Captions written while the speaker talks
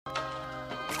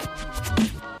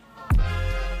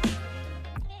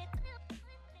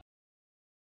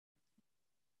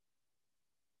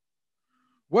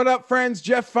What up, friends?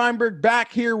 Jeff Feinberg back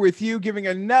here with you, giving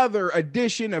another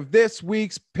edition of this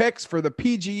week's picks for the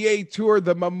PGA Tour,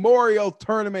 the Memorial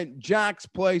Tournament, Jack's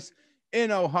Place in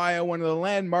Ohio, one of the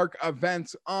landmark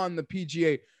events on the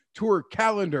PGA Tour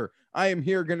calendar. I am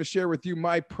here going to share with you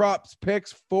my props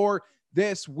picks for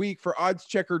this week for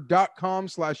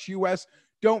oddschecker.com/US.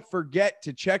 Don't forget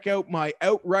to check out my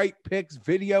outright picks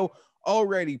video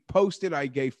already posted. I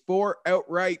gave 4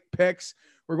 outright picks.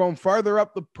 We're going farther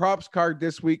up the props card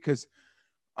this week because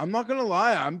I'm not going to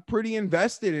lie, I'm pretty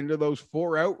invested into those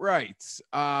 4 outrights.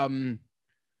 4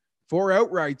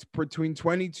 outrights between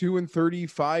 22 and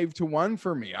 35 to 1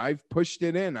 for me. I've pushed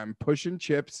it in. I'm pushing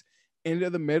chips into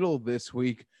the middle this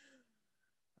week.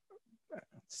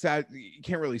 Sad, you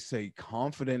can't really say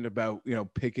confident about,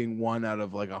 picking one out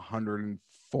of like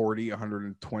 140,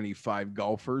 125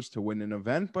 golfers to win an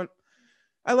event, but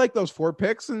I like those 4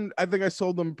 picks, and I think I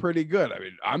sold them pretty good. I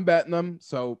mean, I'm betting them.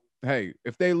 So, hey,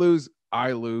 if they lose,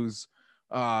 I lose.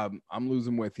 I'm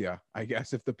losing with you, I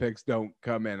guess, if the picks don't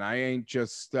come in. I ain't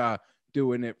just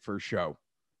doing it for show.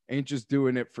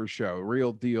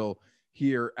 Real deal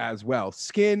here as well.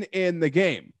 Skin in the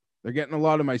game. They're getting a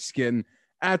lot of my skin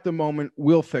at the moment.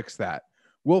 We'll fix that.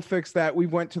 We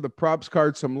went to the props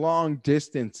card, some long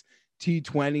distance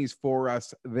T20s for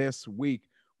us this week.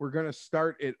 We're going to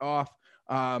start it off.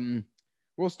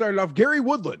 We'll start it off. Gary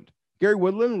Woodland, a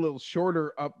little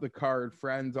shorter up the card,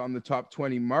 friends, on the top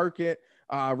 20 market.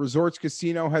 Resorts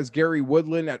Casino has Gary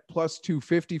Woodland at plus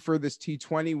 250 for this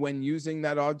T20 when using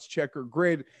that odds checker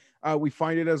grid. We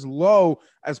find it as low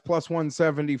as plus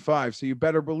 175. So you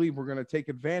better believe we're going to take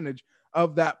advantage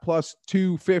of that plus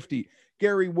 250.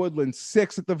 Gary Woodland,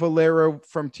 6th at the Valero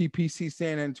from TPC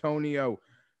San Antonio.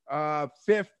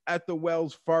 5th at the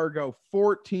Wells Fargo,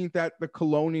 14th at the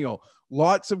Colonial.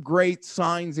 Lots of great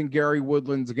signs in Gary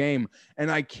Woodland's game,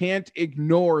 and I can't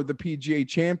ignore the PGA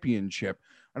Championship.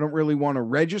 I don't really want to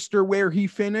register where he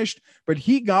finished, but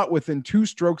he got within 2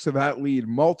 strokes of that lead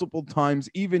multiple times,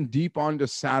 even deep onto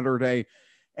Saturday,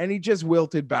 and he just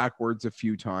wilted backwards a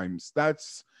few times.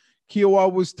 Kiowa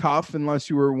was tough unless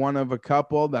you were one of a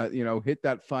couple that, hit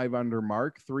that 5 under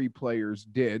mark. 3 players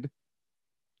did.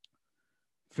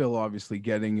 Phil obviously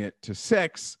getting it to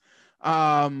 6.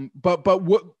 But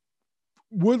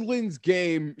Woodland's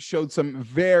game showed some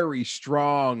very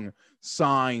strong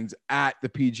signs at the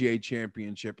PGA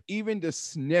Championship. Even to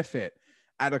sniff it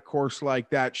at a course like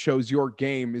that shows your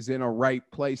game is in a right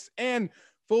place. And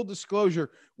full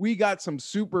disclosure, we got some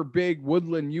super big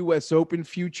Woodland US Open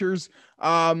futures.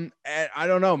 And I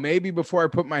don't know, maybe before I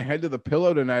put my head to the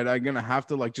pillow tonight, I'm going to have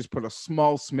to just put a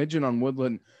small smidgen on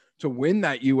Woodland to win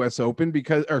that US Open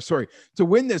to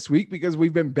win this week, because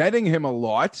we've been betting him a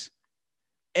lot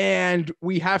and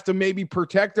we have to maybe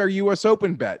protect our US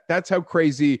Open bet. That's how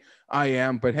crazy I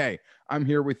am. But hey, I'm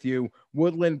here with you.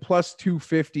 Woodland plus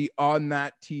 250 on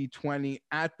that T20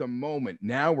 at the moment.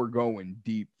 Now we're going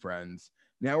deep, friends.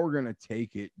 Now we're going to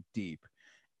take it deep.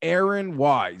 Aaron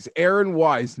Wise,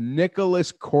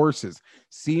 Nicklaus courses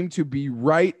seem to be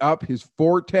right up his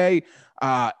forte,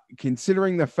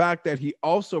 considering the fact that he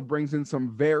also brings in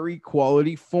some very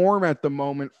quality form at the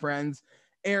moment, friends.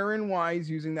 Aaron Wise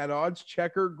using that odds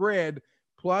checker grid,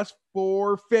 plus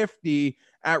 450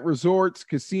 at Resorts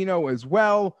Casino as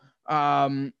well.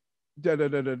 Plus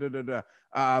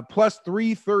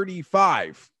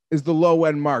 335 is the low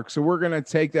end mark. So we're going to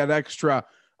take that extra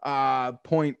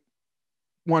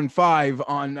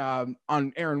 0.15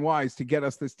 on Aaron Wise to get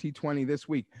us this T20 this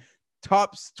week.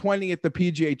 Tops 20 at the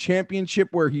PGA Championship,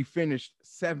 where he finished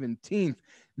 17th.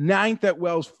 9th at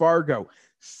Wells Fargo.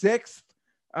 9th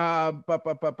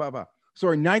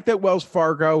at Wells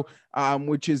Fargo,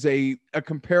 which is a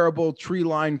comparable tree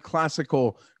line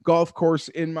classical golf course,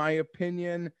 in my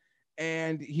opinion.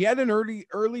 And he had an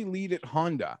early lead at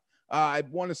Honda. I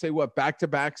want to say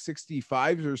back-to-back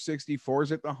 65s or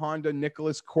 64s at the Honda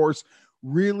Nicklaus course.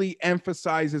 Really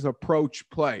emphasizes approach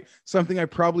play. Something I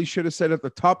probably should have said at the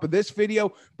top of this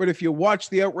video, but if you watch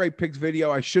the outright picks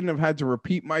video, I shouldn't have had to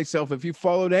repeat myself. If you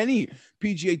followed any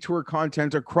PGA Tour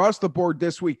content across the board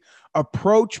this week,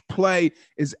 approach play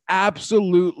is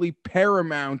absolutely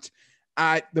paramount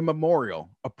at the Memorial.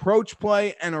 Approach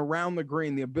play and around the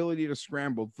green, the ability to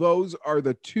scramble. Those are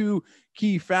the 2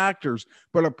 key factors,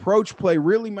 but approach play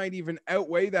really might even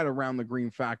outweigh that around the green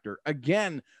factor.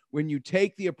 Again, when you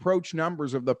take the approach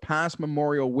numbers of the past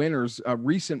Memorial winners,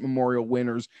 recent Memorial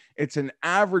winners, it's an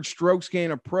average strokes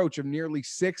gain approach of nearly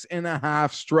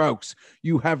 6.5 strokes.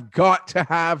 You have got to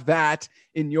have that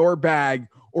in your bag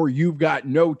or you've got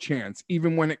no chance,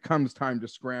 even when it comes time to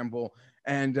scramble.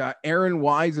 And Aaron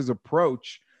Wise's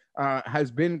approach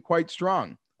has been quite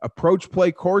strong. Approach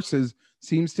play courses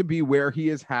seems to be where he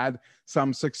has had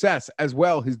some success as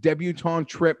well. His debutante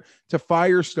trip to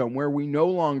Firestone, where we no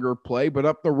longer play, but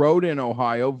up the road in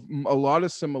Ohio, a lot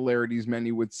of similarities,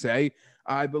 many would say.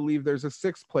 I believe there's a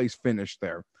 6th place finish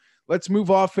there. Let's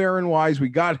move off Aaron Wise. We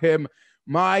got him.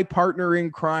 My partner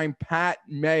in crime, Pat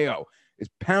Mayo, is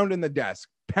pounding the desk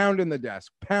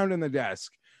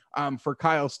for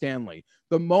Kyle Stanley.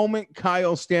 The moment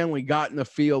Kyle Stanley got in the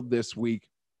field this week,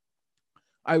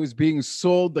 I was being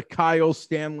sold the Kyle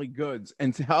Stanley goods.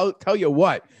 And tell you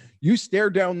what, you stare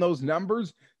down those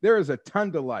numbers, there is a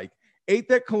ton to like.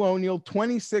 8th at Colonial,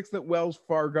 26th at Wells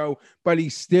Fargo, but he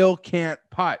still can't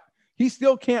putt.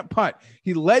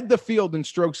 He led the field in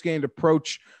strokes gained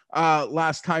approach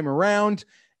last time around,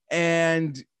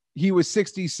 and he was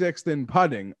 66th in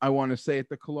putting, I want to say, at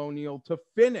the Colonial to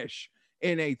finish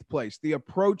in 8th place. The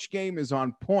approach game is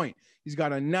on point. He's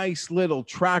got a nice little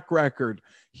track record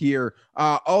here.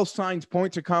 All signs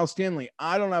point to Kyle Stanley.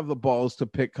 I don't have the balls to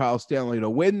pick Kyle Stanley to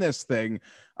win this thing,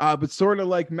 but sort of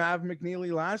like Mav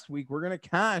McNeely last week, we're going to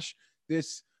cash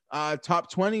this top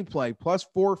 20 play, plus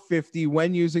 450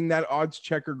 when using that odds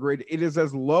checker grid. It is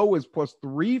as low as plus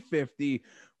 350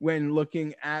 when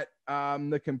looking at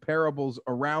the comparables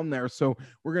around there. So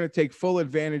we're going to take full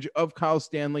advantage of Kyle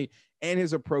Stanley and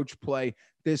his approach play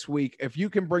this week. If you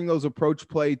can bring that approach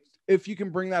play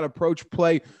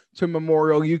to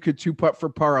Memorial, you could 2-putt for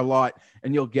par a lot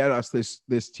and you'll get us this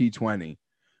T20.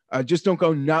 Just don't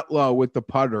go nut low with the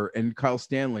putter, and Kyle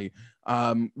Stanley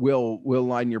will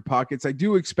line your pockets. I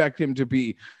do expect him to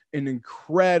be an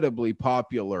incredibly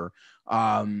popular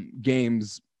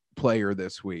games player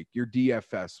this week, your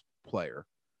DFS player.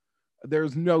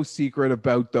 There's no secret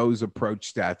about those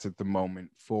approach stats at the moment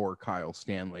for Kyle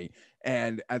Stanley.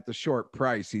 And at the short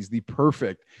price, he's the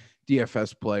perfect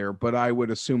DFS player, but I would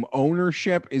assume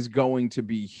ownership is going to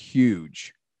be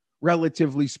huge,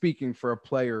 relatively speaking, for a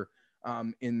player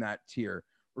in that tier.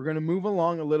 We're going to move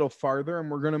along a little farther,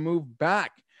 and we're going to move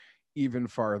back even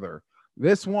farther.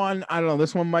 This one, I don't know,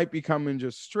 this one might be coming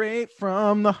just straight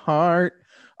from the heart.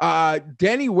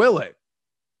 Denny Willett,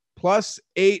 plus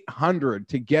 800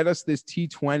 to get us this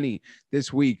T20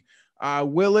 this week.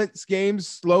 Willett's game's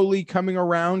slowly coming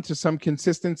around to some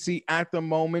consistency at the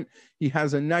moment. He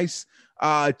has a nice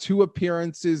 2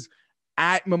 appearances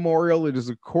at Memorial. It is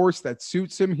a course that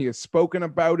suits him. He has spoken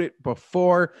about it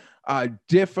before.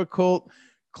 Difficult,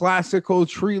 classical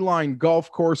tree-lined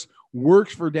golf course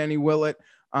works for Denny Willett.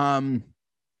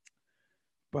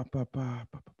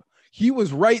 He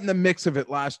was right in the mix of it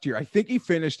last year. I think he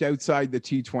finished outside the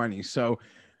T20. So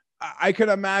I could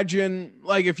imagine,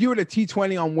 like, if you had a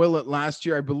T20 on Willett last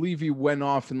year, I believe he went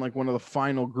off in like one of the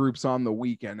final groups on the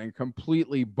weekend and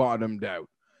completely bottomed out.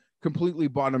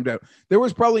 There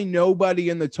was probably nobody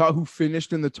in the top who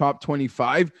finished in the top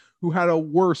 25 who had a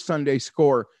worse Sunday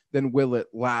score than Willett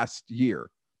last year.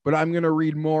 But I'm going to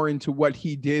read more into what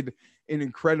he did in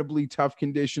incredibly tough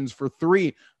conditions for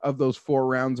 3 of those 4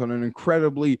 rounds on an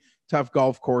incredibly tough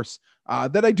golf course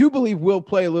that I do believe will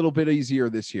play a little bit easier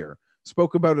this year.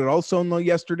 Spoke about it also in the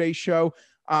yesterday's show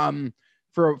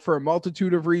for a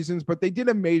multitude of reasons, but they did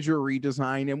a major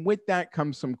redesign, and with that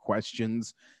comes some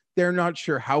questions. They're not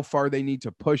sure how far they need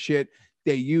to push it.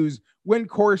 They use, when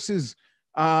courses,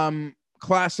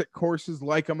 classic courses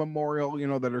like a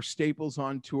Memorial, that are staples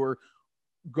on tour,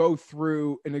 go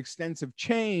through an extensive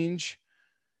change,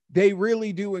 they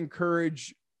really do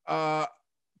encourage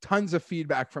tons of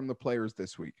feedback from the players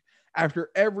this week. After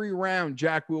every round,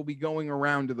 Jack will be going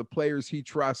around to the players he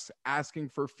trusts, asking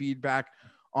for feedback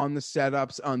on the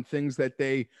setups, on things that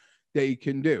they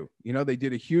can do. They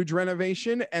did a huge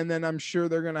renovation, and then I'm sure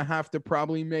they're going to have to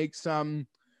probably make some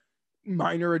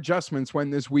minor adjustments when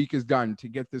this week is done to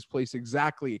get this place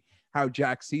exactly how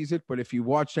Jack sees it. But if you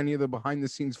watched any of the behind the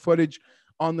scenes footage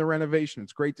on the renovation,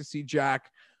 it's great to see Jack.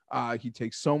 He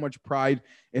takes so much pride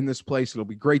in this place. It'll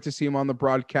be great to see him on the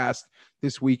broadcast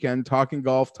this weekend, talking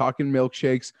golf, talking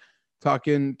milkshakes,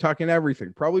 talking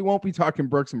everything. Probably won't be talking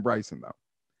Brooks and Bryson, though.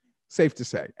 Safe to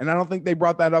say. And I don't think they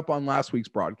brought that up on last week's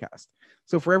broadcast.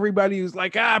 So for everybody who's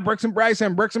like, Brooks and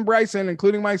Bryson,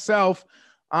 including myself,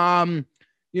 how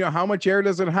much air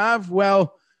does it have?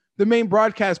 Well, the main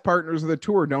broadcast partners of the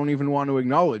tour don't even want to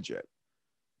acknowledge it.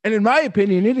 And in my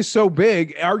opinion, it is so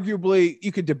big, arguably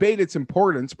you could debate its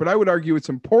importance, but I would argue it's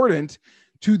important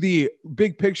to the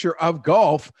big picture of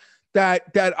golf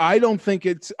that I don't think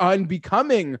it's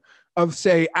unbecoming of,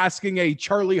 say, asking a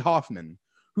Charlie Hoffman,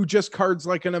 who just cards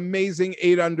like an amazing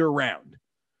 8-under round.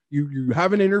 You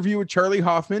have an interview with Charlie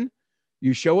Hoffman,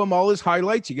 you show him all his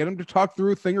highlights, you get him to talk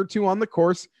through a thing or two on the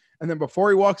course, and then before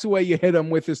he walks away, you hit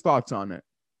him with his thoughts on it.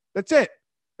 That's it.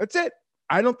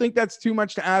 I don't think that's too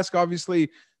much to ask.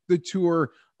 Obviously, the tour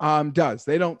does.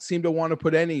 They don't seem to want to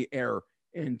put any air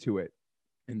into it.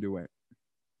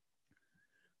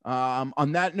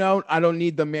 On that note, I don't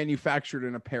need them manufactured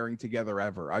and a pairing together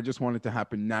ever. I just want it to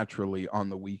happen naturally on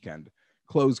the weekend.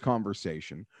 Close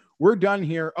conversation. We're done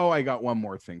here. Oh, I got one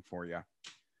more thing for you.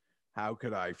 How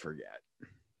could I forget?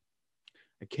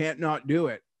 I can't not do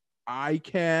it. I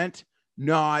can't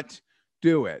not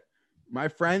do it. My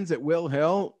friends at Will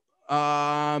Hill,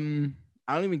 I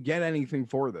don't even get anything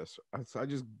for this. I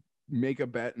just make a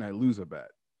bet and I lose a bet.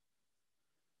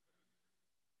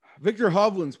 Victor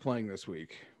Hovland's playing this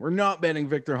week. We're not betting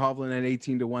Victor Hovland at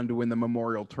 18-1 to win the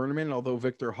Memorial Tournament, although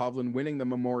Victor Hovland winning the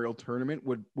Memorial Tournament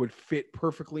would fit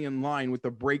perfectly in line with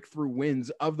the breakthrough wins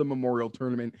of the Memorial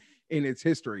Tournament in its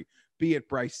history, be it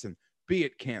Bryson, be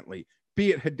it Cantley,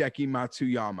 be it Hideki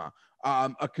Matsuyama.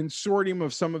 A consortium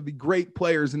of some of the great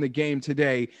players in the game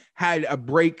today had a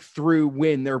breakthrough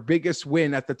win. Their biggest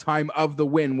win at the time of the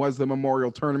win was the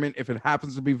Memorial Tournament. If it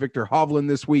happens to be Victor Hovland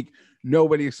this week,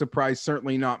 nobody is surprised,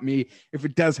 certainly not me. If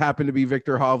it does happen to be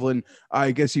Victor Hovland,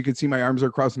 I guess you could see my arms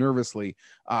are crossed nervously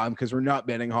because we're not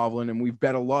betting Hovland, and we've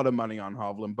bet a lot of money on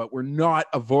Hovland, but we're not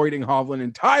avoiding Hovland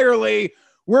entirely.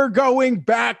 We're going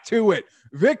back to it.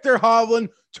 Victor Hovland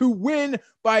to win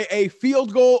by a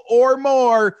field goal or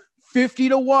more,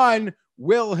 50-1,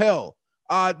 Will Hill.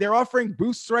 They're offering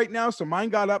boosts right now, so mine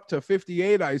got up to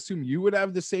 58. I assume you would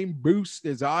have the same boost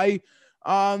as I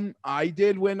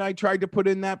did when I tried to put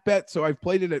in that bet. So I've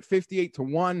played it at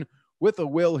 58-1 with a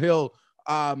Will Hill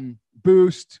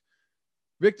boost.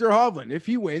 Victor Hovland, if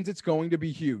he wins, it's going to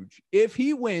be huge. If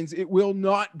he wins, it will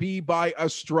not be by a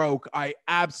stroke. I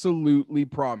absolutely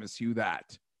promise you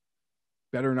that.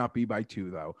 Better not be by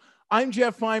 2, though. I'm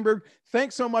Jeff Feinberg.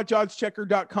 Thanks so much,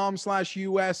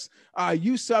 oddschecker.com/US.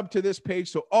 You sub to this page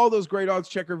so all those great Odds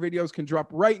Checker videos can drop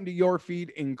right into your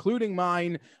feed, including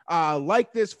mine.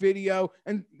 Like this video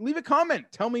and leave a comment.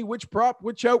 Tell me which prop,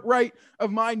 which outright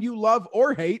of mine you love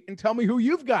or hate, and tell me who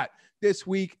you've got this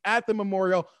week at the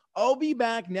Memorial. I'll be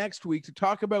back next week to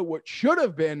talk about what should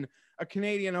have been a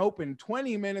Canadian Open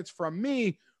 20 minutes from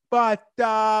me. But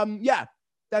yeah,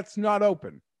 that's not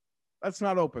open. That's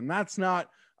not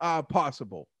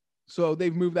possible. So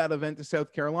they've moved that event to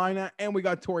South Carolina, and we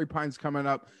got Torrey Pines coming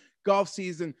up. Golf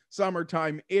season,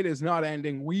 summertime, it is not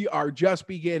ending. We are just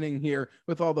beginning here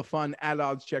with all the fun at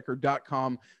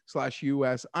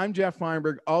oddschecker.com/US. I'm Jeff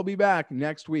Feinberg. I'll be back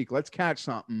next week. Let's catch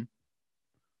something.